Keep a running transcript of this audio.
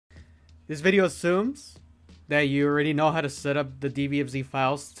This video assumes that you already know how to set up the DBFZ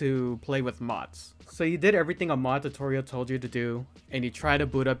files to play with mods. So you did everything a mod tutorial told you to do, and you try to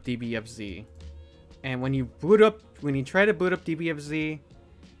boot up DBFZ. And when you try to boot up DBFZ,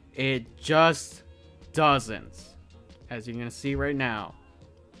 it just doesn't. As you're gonna see right now.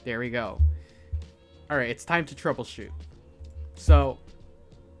 There we go. Alright, it's time to troubleshoot. So,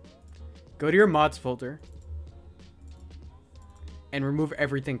 go to your mods folder and remove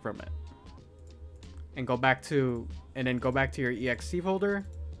everything from it. And go back to your exe folder.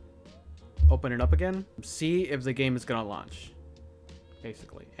 Open it up again. See if the game is gonna launch.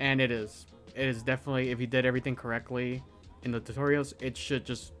 Basically. And it is. It is definitely, if you did everything correctly in the tutorials, it should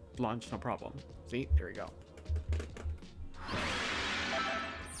just launch, no problem. See? There we go.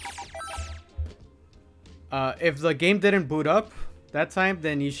 If the game didn't boot up that time,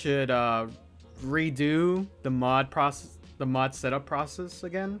 then you should redo the mod setup process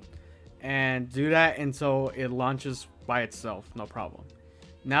again, and do that until it launches by itself, no problem.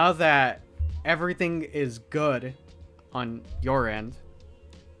 Now that everything is good on your end,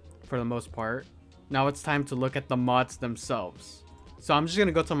 for the most part, now it's time to look at the mods themselves. So I'm just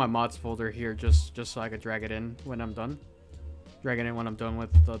gonna go to my mods folder here, just so I could drag it in when I'm done. Drag it in when I'm done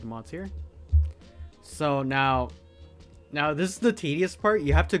with the mods here. So now this is the tedious part.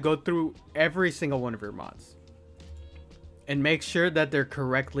 You have to go through every single one of your mods and make sure that they're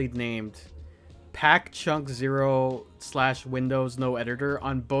correctly named pack chunk 0/windows no editor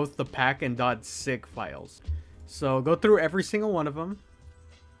on both the pack and .sig files. So go through every single one of them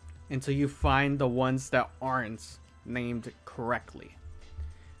until you find the ones that aren't named correctly.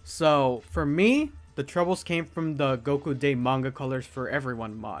 So for me, the troubles came from the Goku Day manga colors for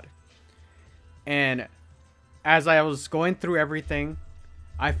everyone mod. And as I was going through everything,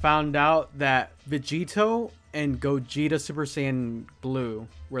 I found out that Vegito and Gogeta Super Saiyan Blue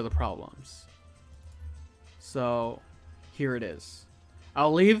were the problems. So here it is.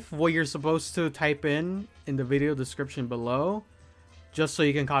 I'll leave what you're supposed to type in the video description below, just so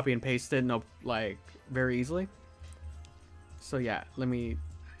you can copy and paste it, very easily. So yeah, let me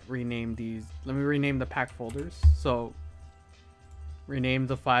rename these. Let me rename the pack folders. So rename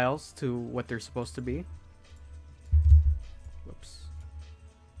the files to what they're supposed to be. Whoops.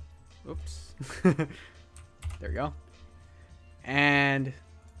 Oops. There we go. And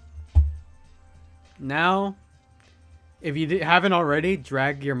now, if you haven't already,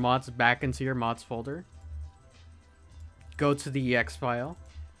 drag your mods back into your mods folder. Go to the ex file.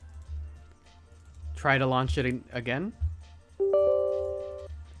 Try to launch it again.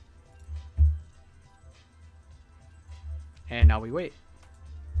 And now we wait.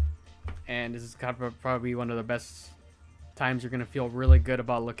 And this is probably one of the best times you're going to feel really good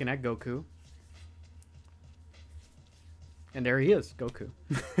about looking at Goku. And there he is, Goku.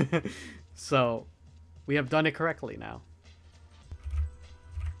 So, we have done it correctly now.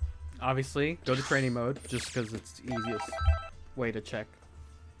 Obviously, go to training mode, just because it's the easiest way to check.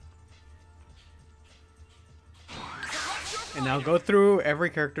 And now go through every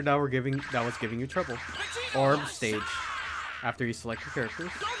character that was giving you trouble. Or stage. After you select your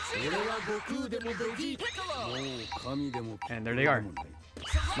characters. And there they are.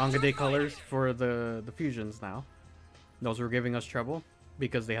 Manga Day colors for the fusions now. Those were giving us trouble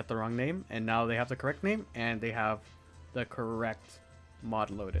because they had the wrong name, and now they have the correct name, and they have the correct mod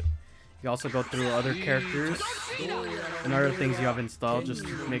loaded. You also go through other characters and other things you have installed, just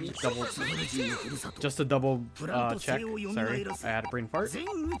to make a double check. Sorry, I had a brain fart.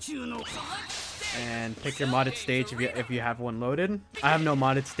 And pick your modded stage if you have one loaded. I have no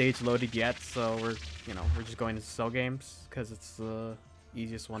modded stage loaded yet, so we're just going to cell games because it's the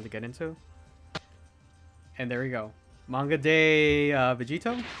easiest one to get into. And there we go, Manga Day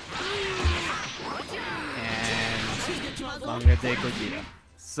Vegito and Manga Day Gogeta.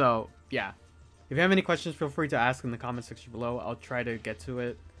 So yeah, if you have any questions, feel free to ask in the comment section below. I'll try to get to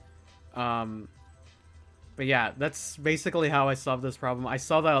it. But yeah, that's basically how I solved this problem. I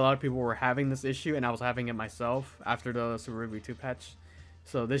saw that a lot of people were having this issue, and I was having it myself after the Super Review 2 patch.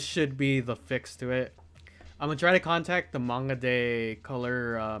 So this should be the fix to it. I'm going to try to contact the Manga Day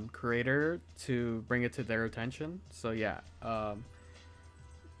color creator to bring it to their attention. So yeah.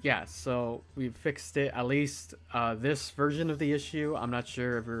 Yeah, so we fixed it, at least this version of the issue. I'm not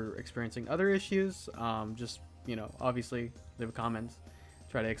sure if you're experiencing other issues. Just, obviously leave a comment.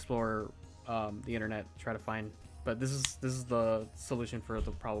 Try to explore the internet, try to find, but this is the solution for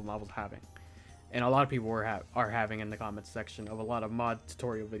the problem I was having, and a lot of people are having in the comments section of a lot of mod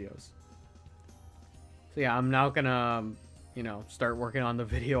tutorial videos. So yeah, I'm now gonna start working on the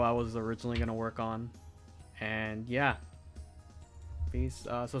video I was originally gonna work on, and yeah, Peace.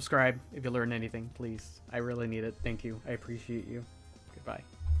 Subscribe if you learn anything, please. I really need it. Thank you. I appreciate you. Goodbye.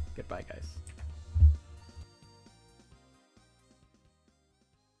 Goodbye, guys.